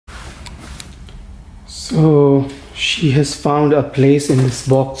So she has found a place in this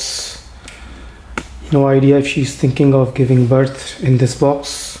box. No idea if she's thinking of giving birth in this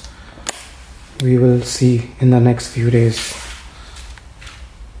box. We will see in the next few days.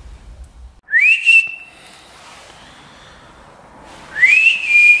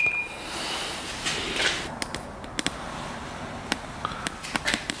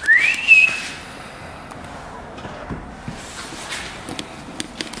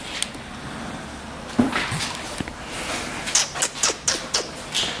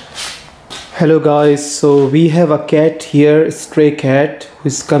 Hello guys, so we have a cat here, a stray cat, who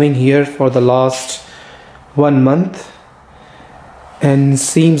is coming here for the last 1 month, and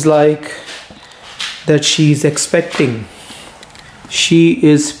seems like that she is expecting. She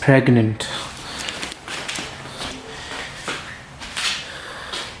is pregnant.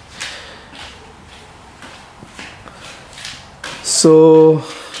 So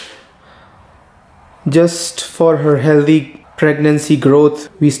just for her healthy pregnancy growth,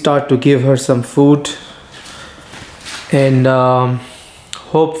 we start to give her some food, and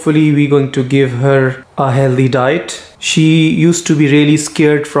hopefully we're going to give her a healthy diet. She used to be really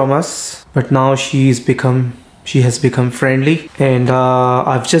scared from us, but now she has become friendly, and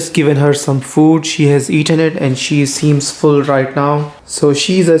I've just given her some food. She has eaten it and she seems full right now. So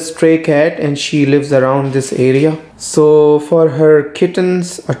she's a stray cat and she lives around this area. So for her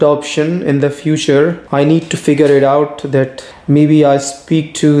kittens adoption in the future, I need to figure it out, that maybe I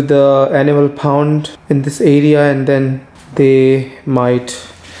speak to the animal pound in this area and then they might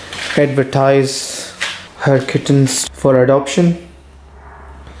advertise her kittens for adoption.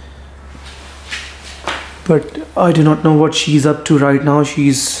 But I do not know what she's up to right now.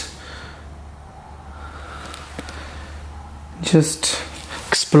 She's just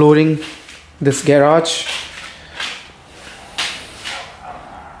exploring this garage.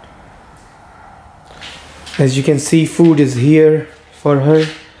 As you can see, food is here for her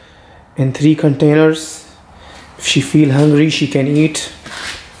in 3 containers. If she feels hungry, she can eat.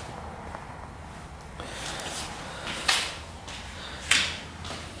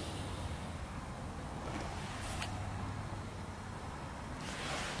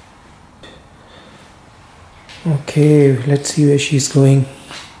 Okay, let's see where she's going.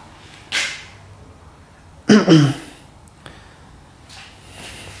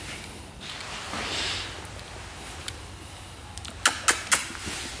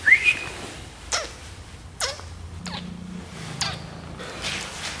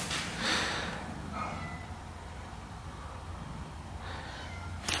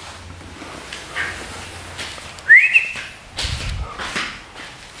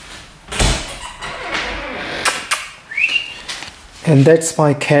 And that's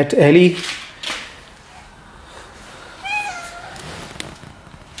my cat Ellie.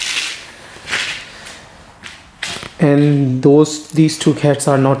 And these 2 cats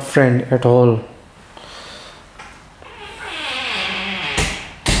are not friends at all.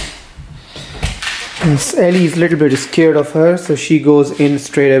 And Ellie is a little bit scared of her, so she goes in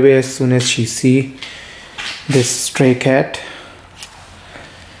straight away as soon as she sees this stray cat.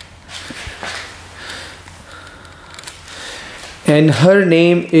 And her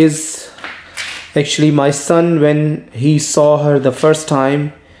name is actually, my son, when he saw her the first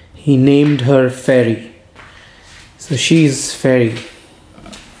time, he named her Fairy. So she's Fairy.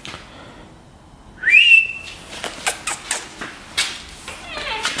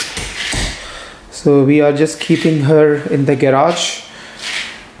 So we are just keeping her in the garage.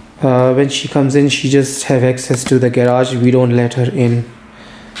 When she comes in, she just have access to the garage. We don't let her in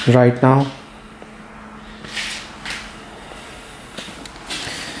right now.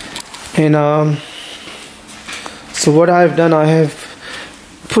 And so what I've done, I have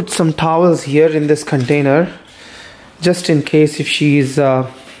put some towels here in this container, just in case if she's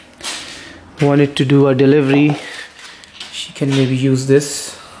wanted to do a delivery, she can maybe use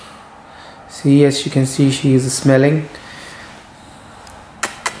this. See, as you can see, she is smelling.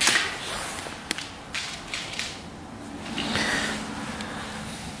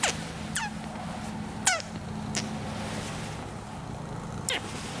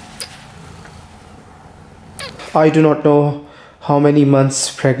 I do not know how many months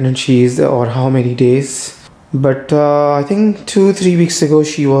pregnant she is or how many days, but I think 2-3 weeks ago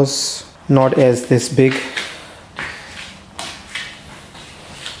she was not as this big.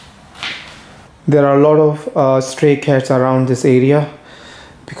 There are a lot of stray cats around this area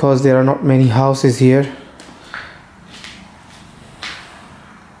because there are not many houses here.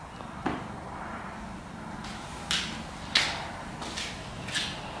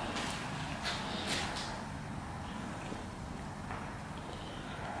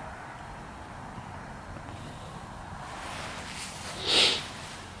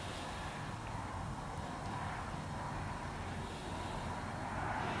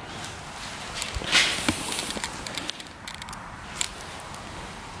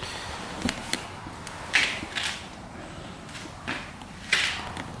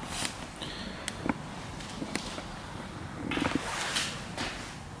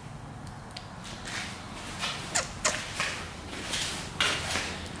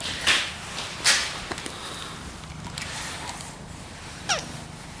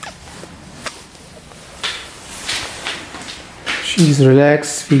 She's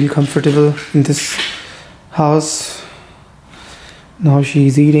relaxed, feel comfortable in this house. Now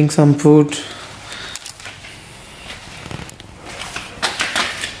she's eating some food.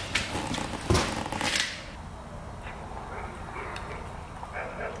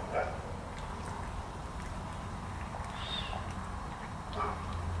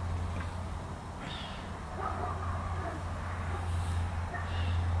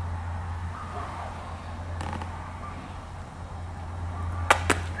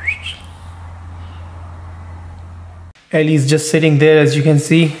 Ellie's just sitting there, as you can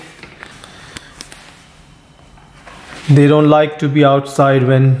see. They don't like to be outside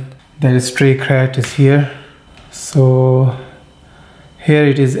when their stray cat is here. So here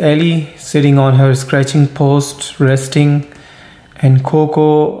it is Ellie sitting on her scratching post, resting. And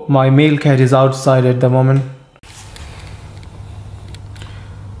Coco, my male cat, is outside at the moment.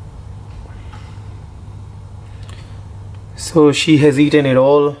 So she has eaten it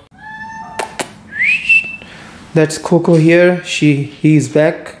all. That's Coco here. He's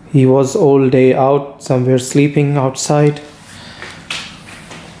back. He was all day out somewhere sleeping outside.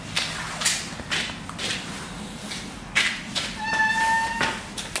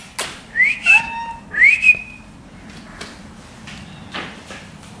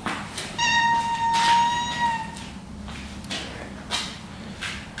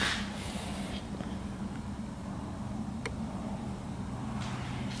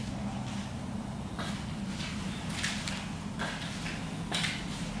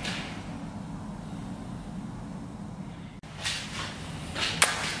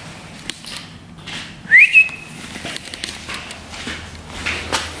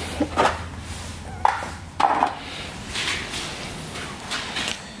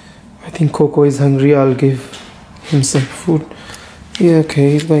 I think Coco is hungry. I'll give him some food. Yeah,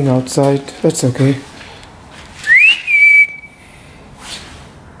 okay, he's going outside. That's okay.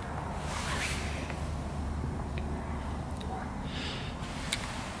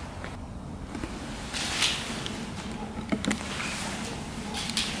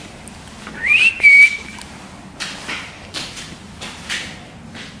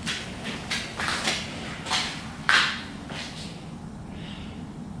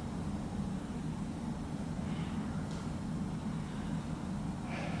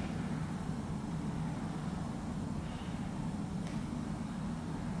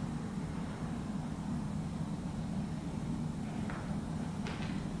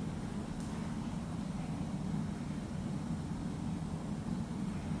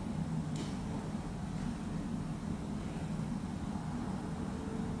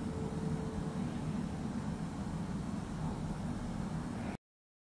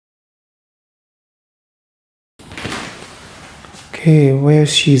 Okay, where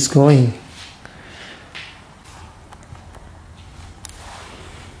she's going?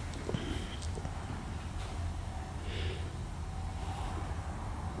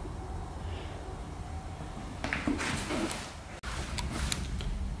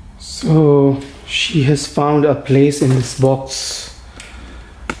 So she has found a place in this box.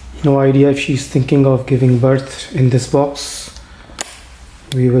 No idea if she's thinking of giving birth in this box.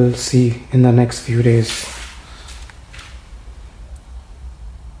 We will see in the next few days.